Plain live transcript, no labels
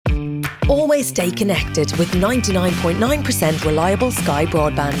Always stay connected with 99.9% reliable Sky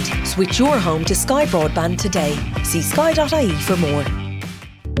Broadband. Switch your home to Sky Broadband today. See sky.ie for more.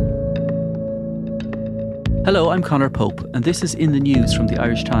 Hello, I'm Conor Pope, and this is In the News from the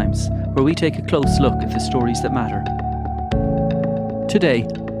Irish Times, where we take a close look at the stories that matter. Today,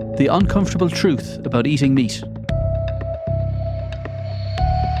 the uncomfortable truth about eating meat.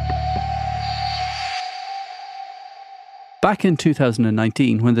 Back in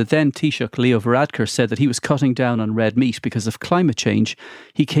 2019, when the then Taoiseach Leo Varadkar said that he was cutting down on red meat because of climate change,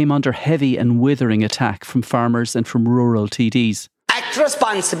 he came under heavy and withering attack from farmers and from rural TDs. Act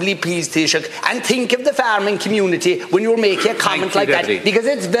responsibly, please, Taoiseach, and think of the farming community when you're making a comment like that, because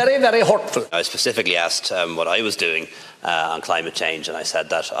it's very, very hurtful. I specifically asked what I was doing on climate change, and I said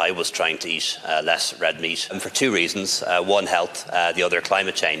that I was trying to eat less red meat, and for two reasons. One, health, the other,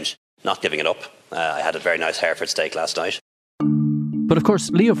 climate change. Not giving it up. I had a very nice Hereford steak last night. But of course,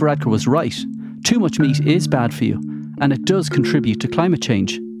 Leo Varadkar was right. Too much meat is bad for you, and it does contribute to climate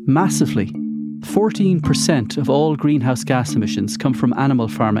change, massively. 14% of all greenhouse gas emissions come from animal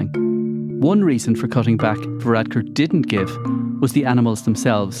farming. One reason for cutting back Varadkar didn't give was the animals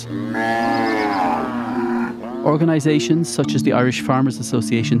themselves. Organisations such as the Irish Farmers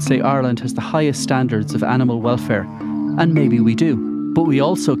Association say Ireland has the highest standards of animal welfare, and maybe we do, but we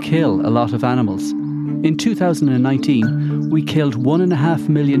also kill a lot of animals. In 2019, we killed 1.5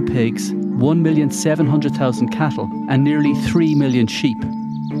 million pigs, 1,700,000 cattle, and nearly 3 million sheep.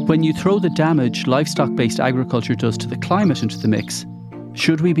 When you throw the damage livestock-based agriculture does to the climate into the mix,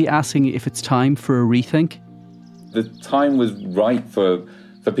 should we be asking if it's time for a rethink? The time was right for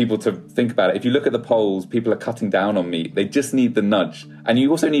people to think about it. If you look at the polls, people are cutting down on meat. They just need the nudge. And you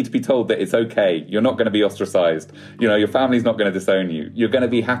also need to be told that it's okay. You're not going to be ostracised. Your family's not going to disown you. You're going to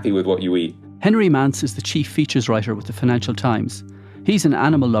be happy with what you eat. Henry Mance is the chief features writer with the Financial Times. He's an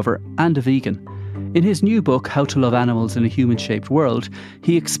animal lover and a vegan. In his new book, How to Love Animals in a Human-Shaped World,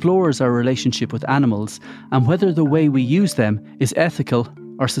 he explores our relationship with animals and whether the way we use them is ethical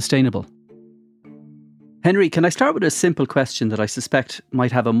or sustainable. Henry, can I start with a simple question that I suspect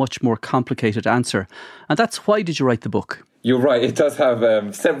might have a much more complicated answer? And that's, why did you write the book? You're right, it does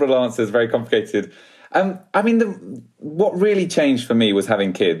have several answers, very complicated. What really changed for me was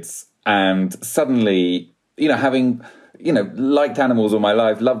having kids. And suddenly, having, liked animals all my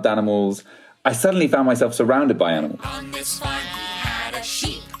life, loved animals, I suddenly found myself surrounded by animals. On this farm, he had a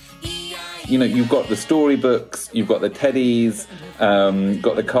sheep. You've got the storybooks, you've got the teddies,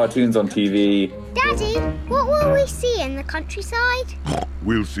 got the cartoons on TV. Daddy, what will we see in the countryside?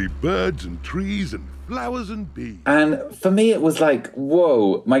 We'll see birds and trees and flowers and bees. And for me, it was like,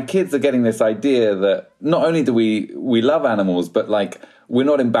 whoa, my kids are getting this idea that not only do we love animals, but we're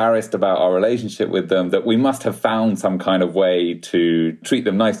not embarrassed about our relationship with them, that we must have found some kind of way to treat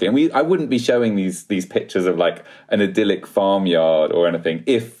them nicely. And I wouldn't be showing these pictures of an idyllic farmyard or anything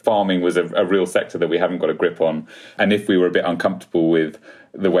if farming was a real sector that we haven't got a grip on, and if we were a bit uncomfortable with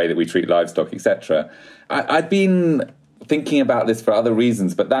the way that we treat livestock, etc. I'd been thinking about this for other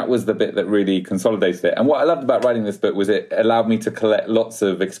reasons, but that was the bit that really consolidated it. And what I loved about writing this book was it allowed me to collect lots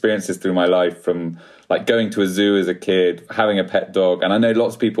of experiences through my life, from going to a zoo as a kid, having a pet dog. And I know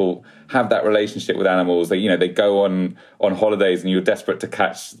lots of people have that relationship with animals. They go on holidays and you're desperate to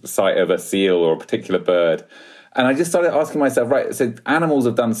catch sight of a seal or a particular bird. And I just started asking myself, right, so animals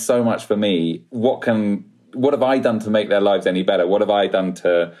have done so much for me. What have I done to make their lives any better? What have I done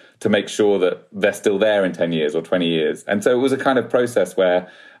to make sure that they're still there in 10 years or 20 years? And so it was a kind of process where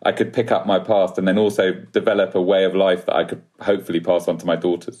I could pick up my past and then also develop a way of life that I could hopefully pass on to my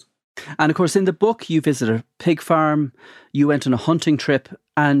daughters. And of course, in the book, you visited a pig farm, you went on a hunting trip,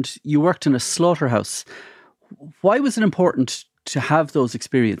 and you worked in a slaughterhouse. Why was it important to have those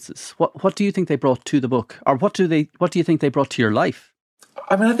experiences? What do you think they brought to the book? Or what do you think they brought to your life?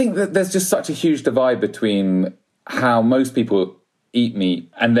 I think that there's just such a huge divide between how most people eat meat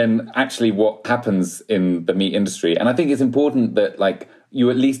and then actually what happens in the meat industry. And I think it's important that you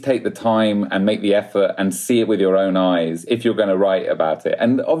at least take the time and make the effort and see it with your own eyes if you're going to write about it.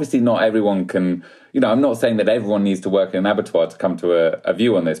 And obviously not everyone can, I'm not saying that everyone needs to work in an abattoir to come to a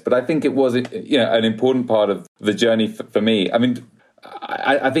view on this, but I think it was, an important part of the journey for me.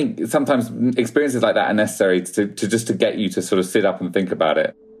 I think sometimes experiences like that are necessary to get you to sort of sit up and think about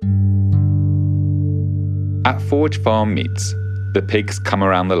it. At Forge Farm Meats, the pigs come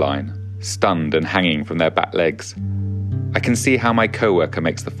around the line, stunned and hanging from their back legs. I can see how my co-worker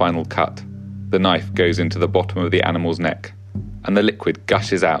makes the final cut. The knife goes into the bottom of the animal's neck, and the liquid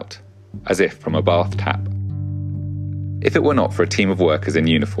gushes out, as if from a bath tap. If it were not for a team of workers in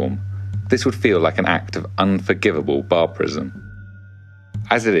uniform, this would feel like an act of unforgivable barbarism.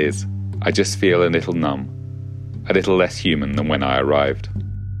 As it is, I just feel a little numb, a little less human than when I arrived.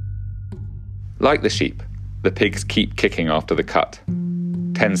 Like the sheep, the pigs keep kicking after the cut.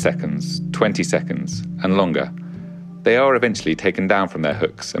 10 seconds, 20 seconds, and longer. They are eventually taken down from their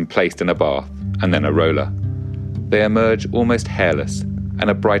hooks and placed in a bath, and then a roller. They emerge almost hairless and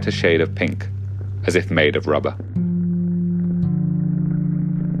a brighter shade of pink, as if made of rubber.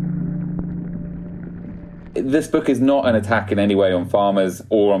 This book is not an attack in any way on farmers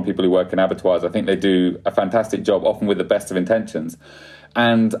or on people who work in abattoirs. I think they do a fantastic job, often with the best of intentions.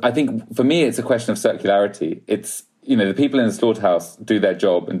 And I think for me, it's a question of circularity. It's, the people in the slaughterhouse do their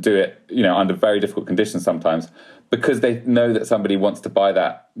job and do it, under very difficult conditions sometimes, because they know that somebody wants to buy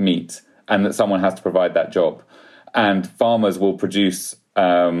that meat and that someone has to provide that job. And farmers will produce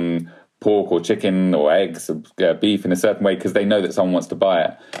pork or chicken or eggs or beef in a certain way because they know that someone wants to buy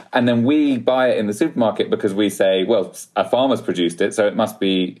it. And then we buy it in the supermarket because we say, well, a farmer's produced it, so it must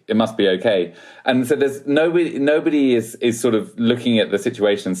be okay. And so there's nobody is sort of looking at the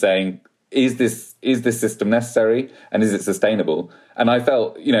situation saying, is this system necessary and is it sustainable? And I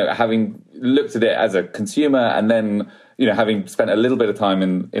felt, having looked at it as a consumer and then, having spent a little bit of time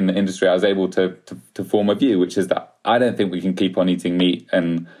in the industry, I was able to form a view, which is that I don't think we can keep on eating meat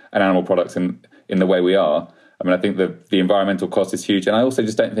and animal products in the way we are. I mean, I think the environmental cost is huge, and I also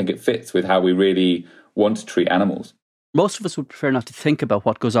just don't think it fits with how we really want to treat animals. Most of us would prefer not to think about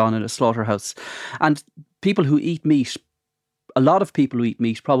what goes on in a slaughterhouse. And people who eat meat, a lot of people who eat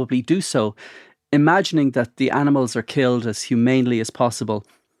meat probably do so imagining that the animals are killed as humanely as possible.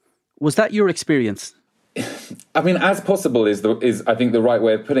 Was that your experience? I mean, as possible is I think the right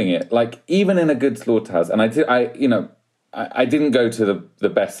way of putting it. Like, even in a good slaughterhouse, and I didn't go to the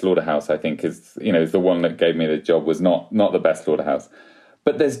best slaughterhouse. I think is the one that gave me the job was not the best slaughterhouse.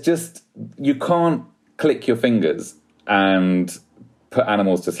 But there's just, you can't click your fingers and put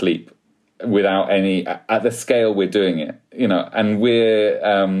animals to sleep without any, at the scale we're doing it. And we're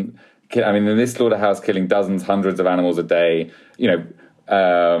in this slaughterhouse killing dozens, hundreds of animals a day.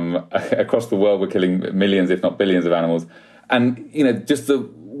 Across the world, we're killing millions, if not billions, of animals. And, just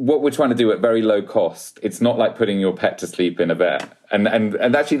what we're trying to do at very low cost, it's not like putting your pet to sleep in a vet. And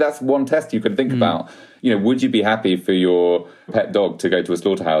actually, that's one test you can think about. Would you be happy for your pet dog to go to a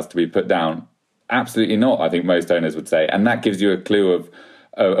slaughterhouse to be put down? Absolutely not, I think most owners would say. And that gives you a clue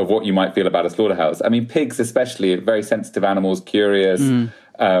of what you might feel about a slaughterhouse. I mean, pigs especially, very sensitive animals, curious,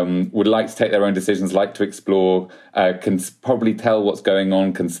 would like to take their own decisions, like to explore, can probably tell what's going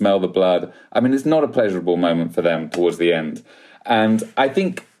on, can smell the blood. I mean, it's not a pleasurable moment for them towards the end. And I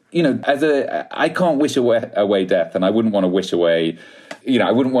think, I can't wish away death, and I wouldn't want to wish away,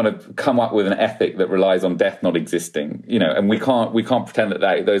 I wouldn't want to come up with an ethic that relies on death not existing, and we can't pretend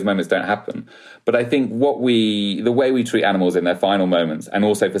that those moments don't happen. But I think the way we treat animals in their final moments, and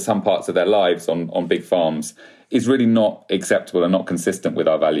also for some parts of their lives on big farms, is really not acceptable and not consistent with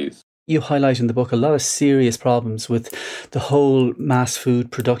our values. You highlight in the book a lot of serious problems with the whole mass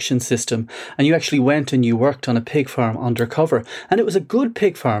food production system. And you actually went and you worked on a pig farm undercover. And it was a good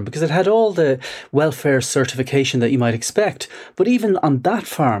pig farm because it had all the welfare certification that you might expect. But even on that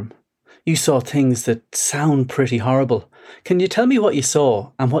farm, you saw things that sound pretty horrible. Can you tell me what you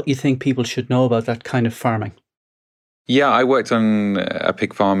saw and what you think people should know about that kind of farming? Yeah, I worked on a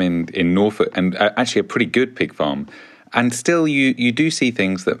pig farm in Norfolk, and actually a pretty good pig farm. And still, you do see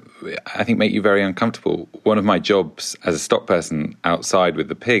things that I think make you very uncomfortable. One of my jobs as a stock person outside with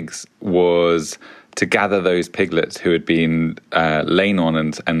the pigs was to gather those piglets who had been lain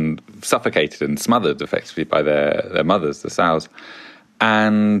on and suffocated and smothered effectively by their mothers, the sows.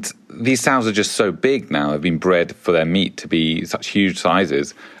 And these sows are just so big now, they've been bred for their meat to be such huge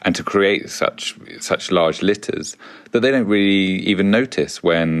sizes and to create such large litters that they don't really even notice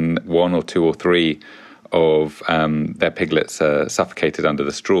when one or two or three of their piglets are suffocated under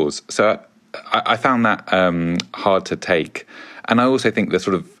the straws. So I found that hard to take. And I also think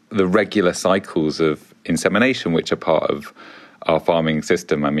the regular cycles of insemination, which are part of our farming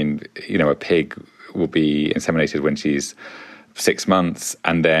system. I mean, a pig will be inseminated when she's 6 months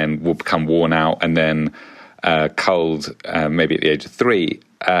and then will become worn out and then culled maybe at the age of 3.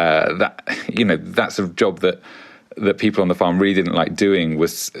 That's a job that people on the farm really didn't like doing,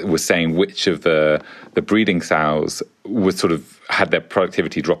 was saying which of the breeding sows was sort of had their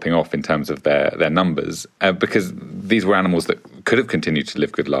productivity dropping off in terms of their numbers, because these were animals that could have continued to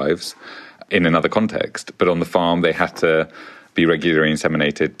live good lives in another context, but on the farm they had to be regularly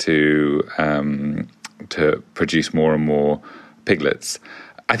inseminated to produce more and more piglets.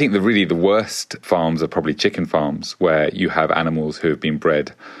 I think the worst farms are probably chicken farms, where you have animals who have been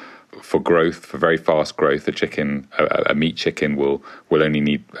bred for growth, for very fast growth, a meat chicken will only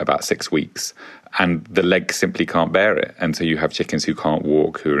need about 6 weeks. And the leg simply can't bear it. And so you have chickens who can't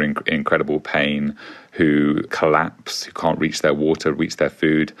walk, who are in incredible pain, who collapse, who can't reach their water, reach their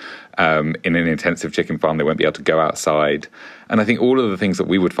food. In an intensive chicken farm, they won't be able to go outside. And I think all of the things that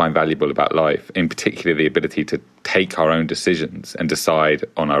we would find valuable about life, in particular the ability to take our own decisions and decide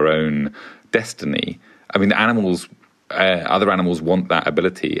on our own destiny. I mean, animals, other animals want that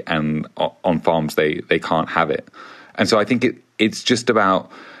ability, and on farms they can't have it. And so I think it's just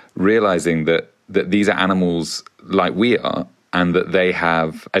about realizing that these are animals like we are, and that they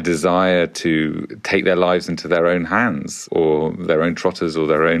have a desire to take their lives into their own hands, or their own trotters, or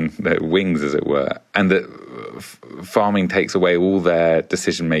their wings, as it were. And that farming takes away all their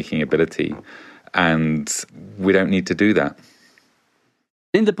decision-making ability, and we don't need to do that.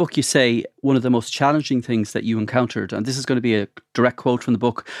 In the book, you say one of the most challenging things that you encountered, and this is going to be a direct quote from the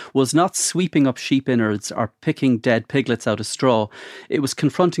book, was not sweeping up sheep innards or picking dead piglets out of straw. It was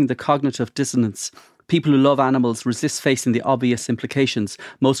confronting the cognitive dissonance. People who love animals resist facing the obvious implications.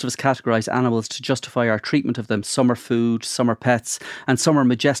 Most of us categorise animals to justify our treatment of them. Some are food, some are pets, and some are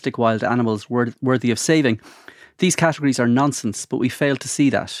majestic wild animals worthy of saving. These categories are nonsense, but we fail to see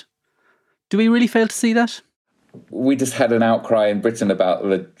that. Do we really fail to see that? We just had an outcry in Britain about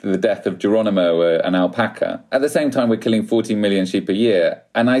the death of Geronimo, an alpaca. At the same time, we're killing 14 million sheep a year.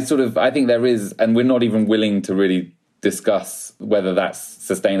 And I think there is, and we're not even willing to really discuss whether that's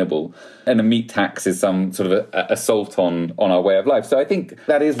sustainable. And a meat tax is some sort of assault on our way of life. So I think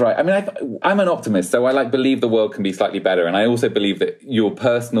that is right. I mean, I'm an optimist, so I believe the world can be slightly better. And I also believe that your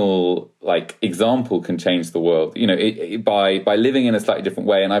personal example can change the world, by living in a slightly different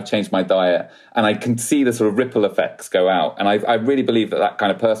way. And I've changed my diet, and I can see the sort of ripple effects go out. And I really believe that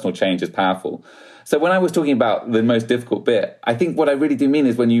kind of personal change is powerful. So when I was talking about the most difficult bit, I think what I really do mean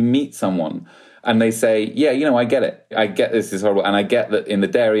is when you meet someone and they say, yeah, I get it. I get this is horrible. And I get that in the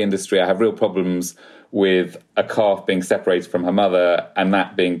dairy industry, I have real problems with a calf being separated from her mother and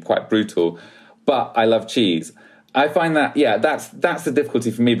that being quite brutal. But I love cheese. I find that, that's the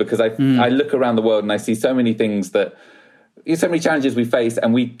difficulty for me, because I look around the world and I see so many things so many challenges we face,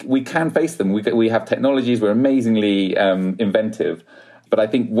 and we can face them. We have technologies, we're amazingly inventive. But I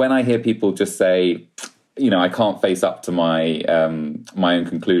think when I hear people just say, I can't face up to my my own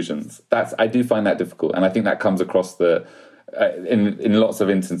conclusions, I do find that difficult. And I think that comes across in lots of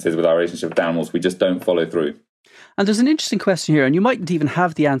instances with our relationship with animals, we just don't follow through. And there's an interesting question here, and you mightn't even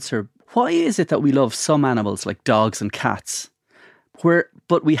have the answer. Why is it that we love some animals like dogs and cats,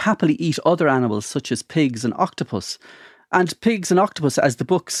 but we happily eat other animals such as pigs and octopus? And pigs and octopus, as the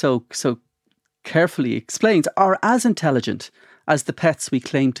book so carefully explains, are as intelligent as the pets we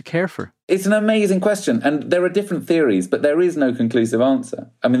claim to care for? It's an amazing question, and there are different theories, but there is no conclusive answer.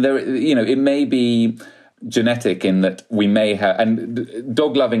 I mean, it may be genetic in that we may have, and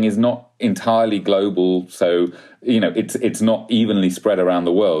dog loving is not entirely global, so it's not evenly spread around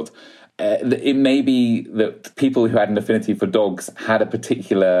the world. It may be that people who had an affinity for dogs had a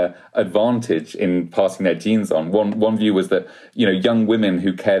particular advantage in passing their genes on. One view was that young women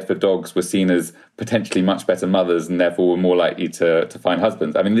who cared for dogs were seen as potentially much better mothers, and therefore were more likely to find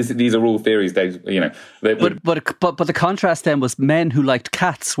husbands. I mean, these are all theories. But the contrast then was men who liked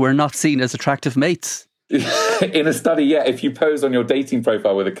cats were not seen as attractive mates. In a study, if you pose on your dating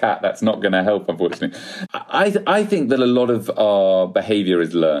profile with a cat, that's not going to help, unfortunately. I think that a lot of our behaviour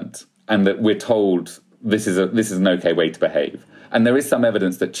is learnt, and that we're told this is an okay way to behave. And there is some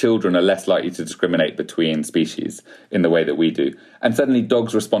evidence that children are less likely to discriminate between species in the way that we do. And suddenly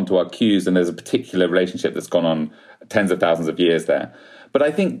dogs respond to our cues, and there's a particular relationship that's gone on tens of thousands of years there. But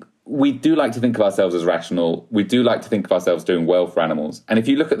I think we do like to think of ourselves as rational. We do like to think of ourselves doing well for animals. And if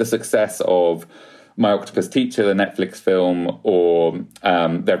you look at the success of My Octopus Teacher, the Netflix film, or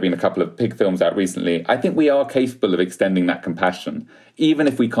there have been a couple of pig films out recently, I think we are capable of extending that compassion. Even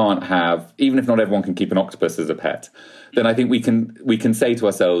if not everyone can keep an octopus as a pet, then I think we can say to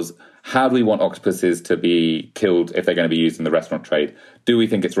ourselves, how do we want octopuses to be killed if they're going to be used in the restaurant trade? Do we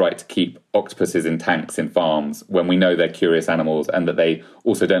think it's right to keep octopuses in tanks in farms when we know they're curious animals and that they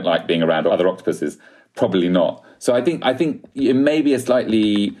also don't like being around other octopuses? Probably not. So I think it may be a slight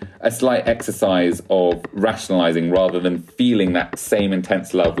exercise of rationalising rather than feeling that same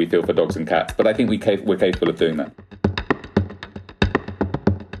intense love we feel for dogs and cats. But I think we're capable of doing that.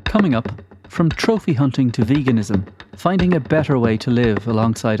 Coming up, from trophy hunting to veganism, finding a better way to live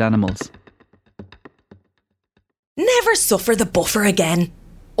alongside animals. Never suffer the buffer again.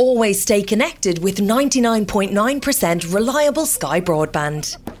 Always stay connected with 99.9% reliable Sky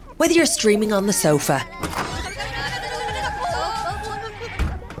Broadband. Whether you're streaming on the sofa,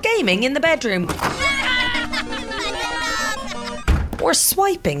 screaming in the bedroom. Or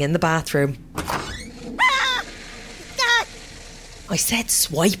swiping in the bathroom. I said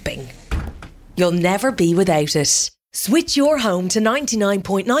swiping. You'll never be without it. Switch your home to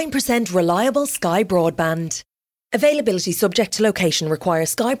 99.9% reliable Sky Broadband. Availability subject to location.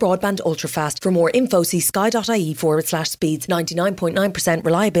 Requires Sky Broadband Ultrafast. For more info, see sky.ie/speeds. 99.9%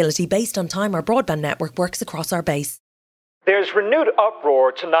 reliability based on time our broadband network works across our base. There's renewed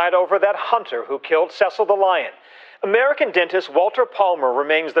uproar tonight over that hunter who killed Cecil the lion. American dentist Walter Palmer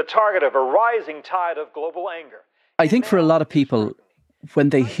remains the target of a rising tide of global anger. I think for a lot of people, when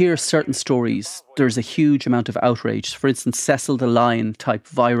they hear certain stories, there's a huge amount of outrage. For instance, Cecil the Lion type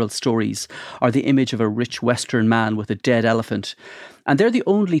viral stories, or the image of a rich Western man with a dead elephant. And they're the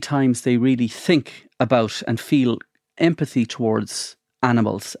only times they really think about and feel empathy towards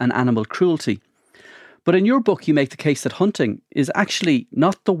animals and animal cruelty. But in your book, you make the case that hunting is actually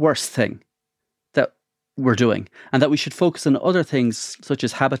not the worst thing that we're doing, and that we should focus on other things such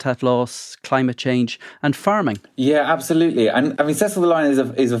as habitat loss, climate change and farming. Yeah, absolutely. And I mean, Cecil the Lion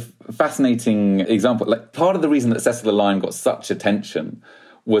is a fascinating example. Like, part of the reason that Cecil the Lion got such attention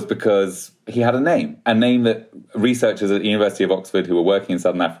was because he had a name that researchers at the University of Oxford who were working in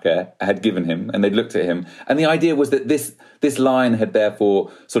Southern Africa had given him, and they'd looked at him. And the idea was that this lion had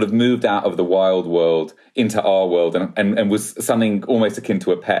therefore sort of moved out of the wild world into our world and was something almost akin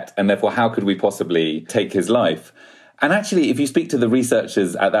to a pet. And therefore, how could we possibly take his life? And actually, if you speak to the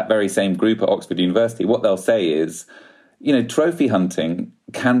researchers at that very same group at Oxford University, what they'll say is, you know, trophy hunting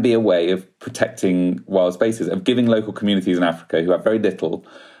can be a way of protecting wild spaces, of giving local communities in Africa who have very little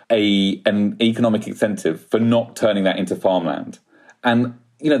an economic incentive for not turning that into farmland. And,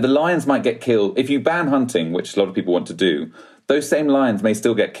 you know, the lions might get killed. If you ban hunting, which a lot of people want to do, those same lions may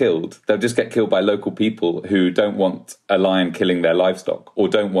still get killed. They'll just get killed by local people who don't want a lion killing their livestock or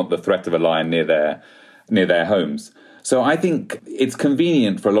don't want the threat of a lion near their homes. So I think it's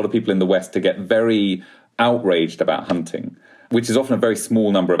convenient for a lot of people in the West to get very outraged about hunting, which is often a very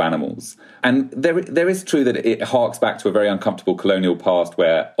small number of animals. And there is true that it harks back to a very uncomfortable colonial past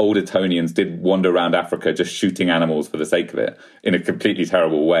where old Etonians did wander around Africa just shooting animals for the sake of it in a completely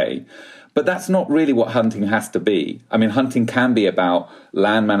terrible way. But that's not really what hunting has to be. I mean, hunting can be about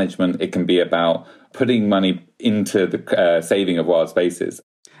land management. It can be about putting money into the saving of wild spaces.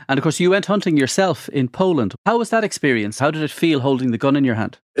 And of course, you went hunting yourself in Poland. How was that experience? How did it feel holding the gun in your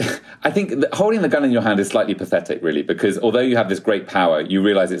hand? I think that holding the gun in your hand is slightly pathetic, really, because although you have this great power, you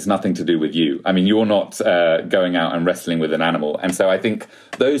realise it's nothing to do with you. I mean, you're not going out and wrestling with an animal. And so I think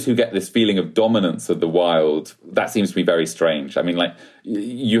those who get this feeling of dominance of the wild, that seems to be very strange. I mean, like,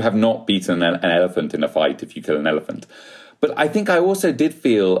 you have not beaten an elephant in a fight if you kill an elephant. But I think I also did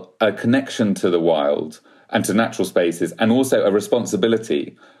feel a connection to the wild and to natural spaces, and also a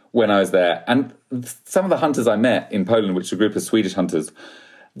responsibility when I was there. And some of the hunters I met in Poland, which was a group of Swedish hunters,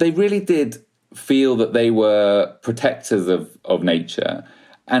 they really did feel that they were protectors of nature.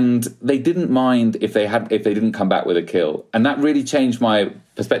 And they didn't mind if they didn't come back with a kill. And that really changed my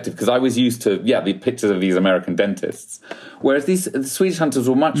perspective, because I was used to, the pictures of these American dentists. Whereas the Swedish hunters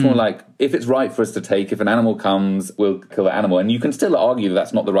were much more like, if it's right for us to take, if an animal comes, we'll kill the animal. And you can still argue that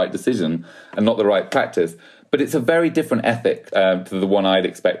that's not the right decision and not the right practice. But it's a very different ethic to the one I'd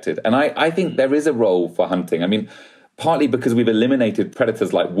expected. And I think there is a role for hunting. I mean, partly because we've eliminated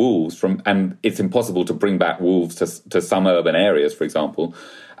predators like wolves and it's impossible to bring back wolves to some urban areas, for example.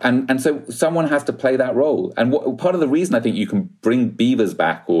 And so someone has to play that role. And part of the reason I think you can bring beavers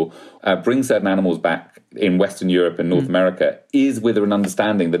back or bring certain animals back in Western Europe and North America is with an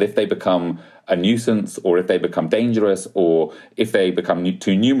understanding that if they become a nuisance or if they become dangerous or if they become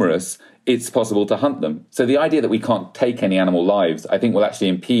too numerous, it's possible to hunt them. So the idea that we can't take any animal lives, I think, will actually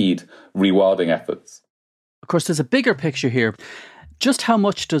impede rewilding efforts. Of course, there's a bigger picture here. Just how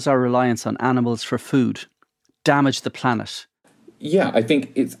much does our reliance on animals for food damage the planet? Yeah, I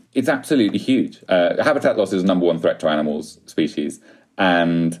think it's absolutely huge. Habitat loss is the number one threat to animals species,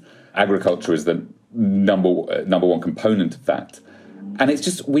 and agriculture is the number one component of that. And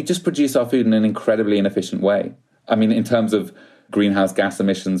we just produce our food in an incredibly inefficient way. I mean, in terms of greenhouse gas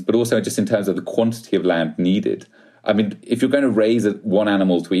emissions, but also just in terms of the quantity of land needed. I mean, if you're going to raise one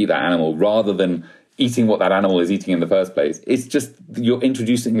animal to eat that animal rather than eating what that animal is eating in the first place, it's just you're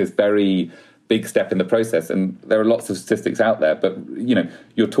introducing this very big step in the process. And there are lots of statistics out there, but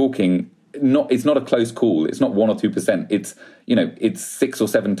you're talking it's not a close call. It's not 1 or 2%. It's 6 or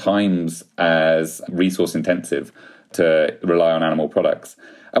 7 times as resource intensive to rely on animal products.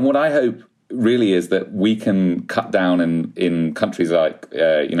 And what I hope really is that we can cut down in countries like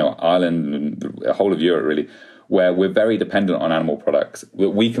Ireland and the whole of Europe, really, where we're very dependent on animal products,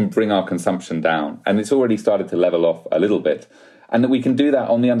 that we can bring our consumption down. And it's already started to level off a little bit. And that we can do that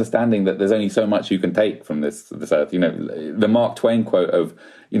on the understanding that there's only so much you can take from this earth. You know, the Mark Twain quote of,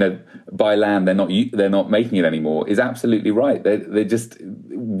 you know, buy land, they're not making it anymore, is absolutely right. They're just,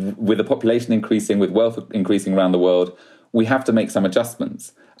 with the population increasing, with wealth increasing around the world, we have to make some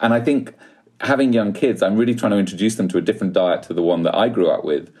adjustments. And I think having young kids, I'm really trying to introduce them to a different diet to the one that I grew up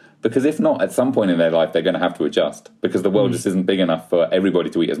with. Because if not, at some point in their life, they're going to have to adjust, because the world just isn't big enough for everybody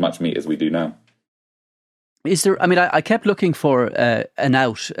to eat as much meat as we do now. Is there, I mean, I kept looking for an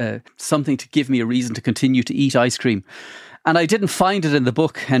out, something to give me a reason to continue to eat ice cream. And I didn't find it in the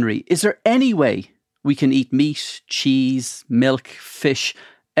book, Henry. Is there any way we can eat meat, cheese, milk, fish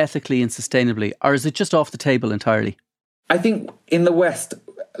ethically and sustainably? Or is it just off the table entirely? I think in the West,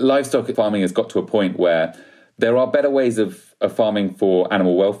 livestock farming has got to a point where there are better ways of farming for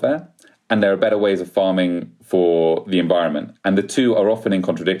animal welfare, and there are better ways of farming for the environment. And the two are often in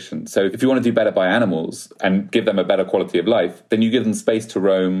contradiction. So if you want to do better by animals and give them a better quality of life, then you give them space to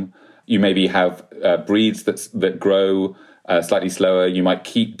roam. You maybe have breeds that grow slightly slower. You might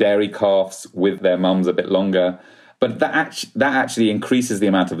keep dairy calves with their mums a bit longer. But that actually increases the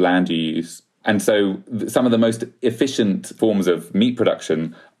amount of land you use. And so some of the most efficient forms of meat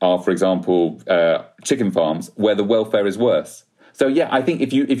production are, for example, chicken farms, where the welfare is worse. So yeah, I think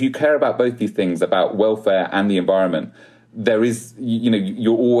if you care about both these things, about welfare and the environment, there is, you know,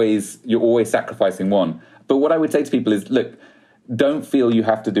 you're always sacrificing one. But what I would say to people is, look, don't feel you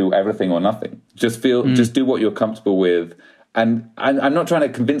have to do everything or nothing. Just do what you're comfortable with. And I'm not trying to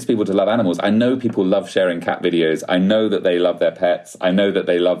convince people to love animals. I know people love sharing cat videos. I know that they love their pets. I know that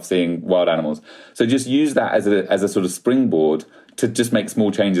they love seeing wild animals. So just use that as a sort of springboard to just make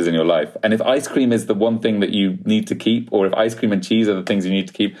small changes in your life. And if ice cream is the one thing that you need to keep, or if ice cream and cheese are the things you need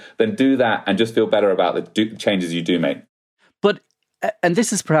to keep, then do that and just feel better about the changes you do make. But, and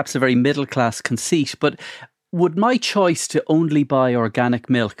this is perhaps a very middle-class conceit, but would my choice to only buy organic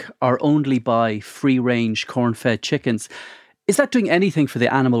milk or only buy free-range corn-fed chickens, is that doing anything for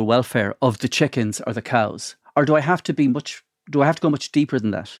the animal welfare of the chickens or the cows? Or do I have to go much deeper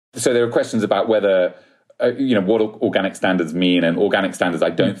than that? So there are questions about whether, what organic standards mean. And organic standards,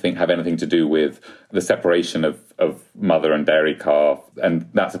 I don't think, have anything to do with the separation of mother and dairy calf. And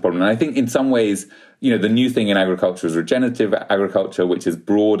that's a problem. And I think in some ways, the new thing in agriculture is regenerative agriculture, which is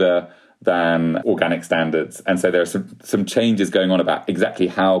broader than organic standards. And so there are some changes going on about exactly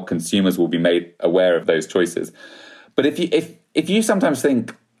how consumers will be made aware of those choices. But if you sometimes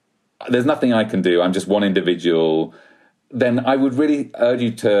think there's nothing I can do, I'm just one individual, then I would really urge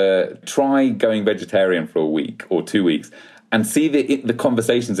you to try going vegetarian for a week or 2 weeks and see the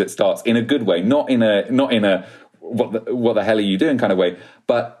conversations it starts in a good way, not in a what the hell are you doing kind of way.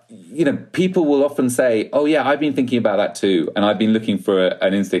 But, people will often say, oh yeah, I've been thinking about that too. And I've been looking for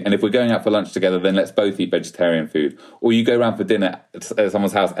an instinct. And if we're going out for lunch together, then let's both eat vegetarian food. Or you go around for dinner at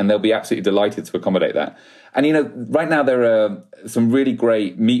someone's house and they'll be absolutely delighted to accommodate that. And, right now there are some really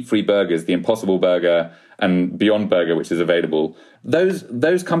great meat-free burgers, the Impossible Burger and Beyond Burger, which is available.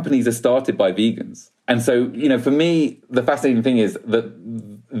 Those companies are started by vegans. And so, for me, the fascinating thing is that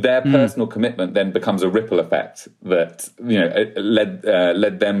their personal commitment then becomes a ripple effect that,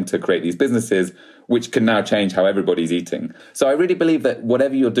 led them to create these businesses, which can now change how everybody's eating. So I really believe that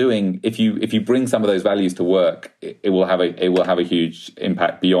whatever you're doing, if you bring some of those values to work, it will have a huge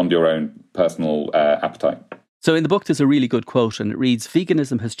impact beyond your own personal appetite. So in the book, there's a really good quote, and it reads,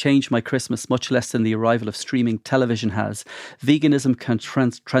 "Veganism has changed my Christmas much less than the arrival of streaming television has. Veganism can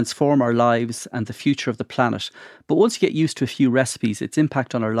transform our lives and the future of the planet. But once you get used to a few recipes, its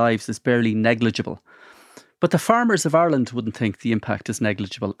impact on our lives is barely negligible." But the farmers of Ireland wouldn't think the impact is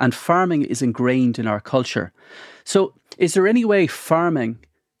negligible, and farming is ingrained in our culture. So is there any way farming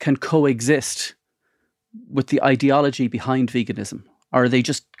can coexist with the ideology behind veganism? Or are they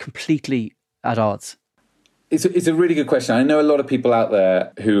just completely at odds? It's a really good question. I know a lot of people out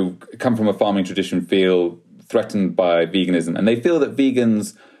there who come from a farming tradition feel threatened by veganism, and they feel that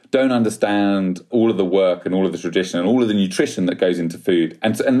vegans don't understand all of the work and all of the tradition and all of the nutrition that goes into food.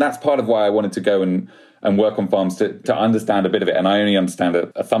 And that's part of why I wanted to go and work on farms to understand a bit of it, and I only understand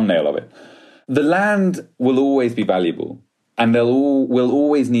a thumbnail of it. The land will always be valuable, and we'll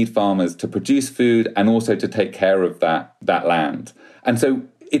always need farmers to produce food and also to take care of that land. And so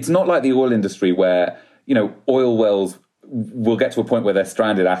it's not like the oil industry where oil wells will get to a point where they're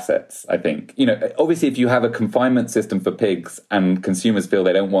stranded assets, I think. Obviously, if you have a confinement system for pigs and consumers feel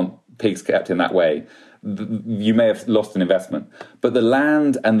they don't want pigs kept in that way, you may have lost an investment. But the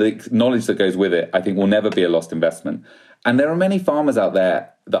land and the knowledge that goes with it, I think, will never be a lost investment. And there are many farmers out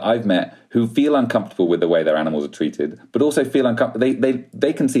there that I've met who feel uncomfortable with the way their animals are treated, but also feel uncomfortable.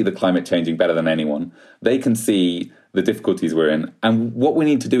 They can see the climate changing better than anyone. They can see the difficulties we're in. And what we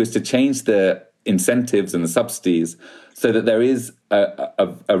need to do is to change the incentives and the subsidies so that there is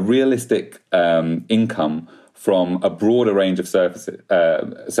a realistic income from a broader range of services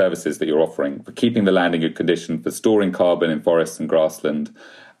that you're offering, for keeping the land in good condition, for storing carbon in forests and grassland.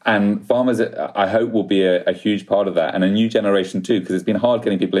 And farmers, I hope, will be a huge part of that, and a new generation too, because it's been hard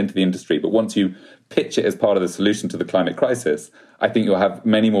getting people into the industry. But once you pitch it as part of the solution to the climate crisis, I think you'll have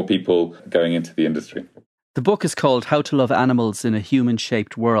many more people going into the industry. The book is called How to Love Animals in a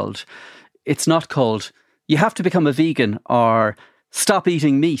Human-Shaped World. It's not called You Have to Become a Vegan or Stop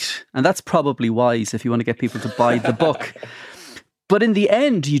Eating Meat. And that's probably wise if you want to get people to buy the book. But in the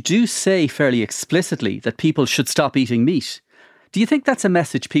end, you do say fairly explicitly that people should stop eating meat. Do you think that's a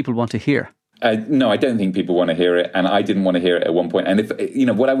message people want to hear? No, I don't think people want to hear it. And I didn't want to hear it at one point.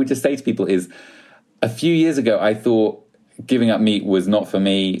 And what I would just say to people is, a few years ago, I thought giving up meat was not for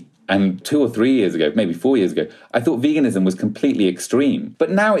me. And 2 or 3 years ago, maybe 4 years ago, I thought veganism was completely extreme.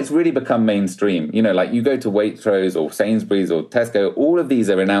 But now it's really become mainstream. Like you go to Waitrose or Sainsbury's or Tesco, all of these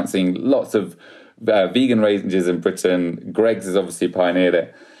are announcing lots of vegan ranges in Britain. Greggs has obviously pioneered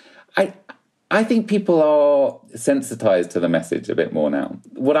it. I think people are sensitized to the message a bit more now.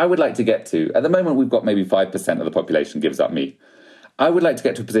 What I would like to get to, at the moment, we've got maybe 5% of the population gives up meat. I would like to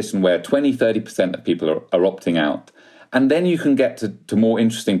get to a position where 20, 30% of people are opting out. And then you can get to more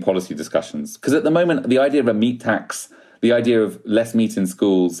interesting policy discussions. Because at the moment, the idea of a meat tax, the idea of less meat in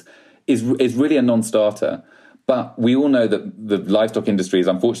schools is really a non-starter. But we all know that the livestock industry is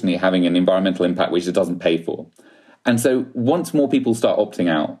unfortunately having an environmental impact which it doesn't pay for. And so once more people start opting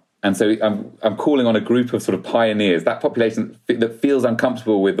out, and so I'm calling on a group of sort of pioneers, that population that feels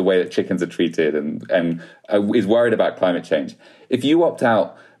uncomfortable with the way that chickens are treated and is worried about climate change. If you opt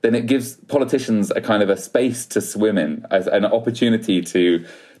out, then it gives politicians a kind of a space to swim in, as an opportunity to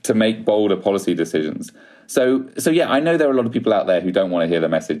make bolder policy decisions. So yeah, I know there are a lot of people out there who don't want to hear the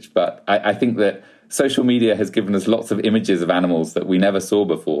message, but I think that social media has given us lots of images of animals that we never saw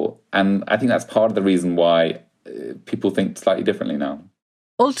before. And I think that's part of the reason why people think slightly differently now.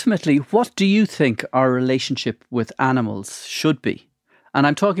 Ultimately, what do you think our relationship with animals should be? And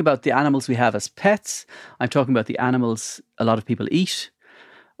I'm talking about the animals we have as pets. I'm talking about the animals a lot of people eat.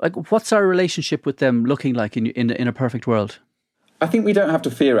 Like, what's our relationship with them looking like in a perfect world? I think we don't have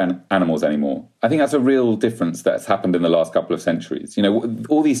to fear animals anymore. I think that's a real difference that's happened in the last couple of centuries.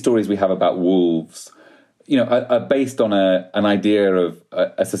 All these stories we have about wolves, are based on an idea of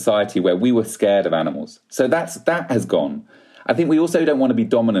a society where we were scared of animals. So that has gone. I think we also don't want to be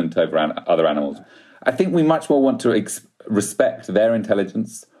dominant over other animals. I think we much more want to respect their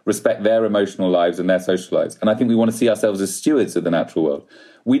intelligence, respect their emotional lives and their social lives. And I think we want to see ourselves as stewards of the natural world.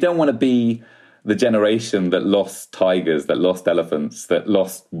 We don't want to be the generation that lost tigers, that lost elephants, that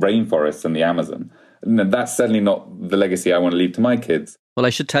lost rainforests and the Amazon. And that's certainly not the legacy I want to leave to my kids. Well,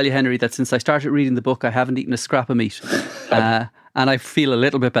 I should tell you, Henry, that since I started reading the book, I haven't eaten a scrap of meat. And I feel a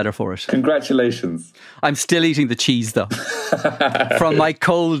little bit better for it. Congratulations. I'm still eating the cheese, though. From my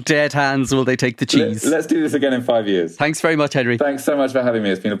cold, dead hands will they take the cheese. Let's do this again in 5 years. Thanks very much, Henry. Thanks so much for having me.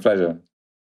 It's been a pleasure.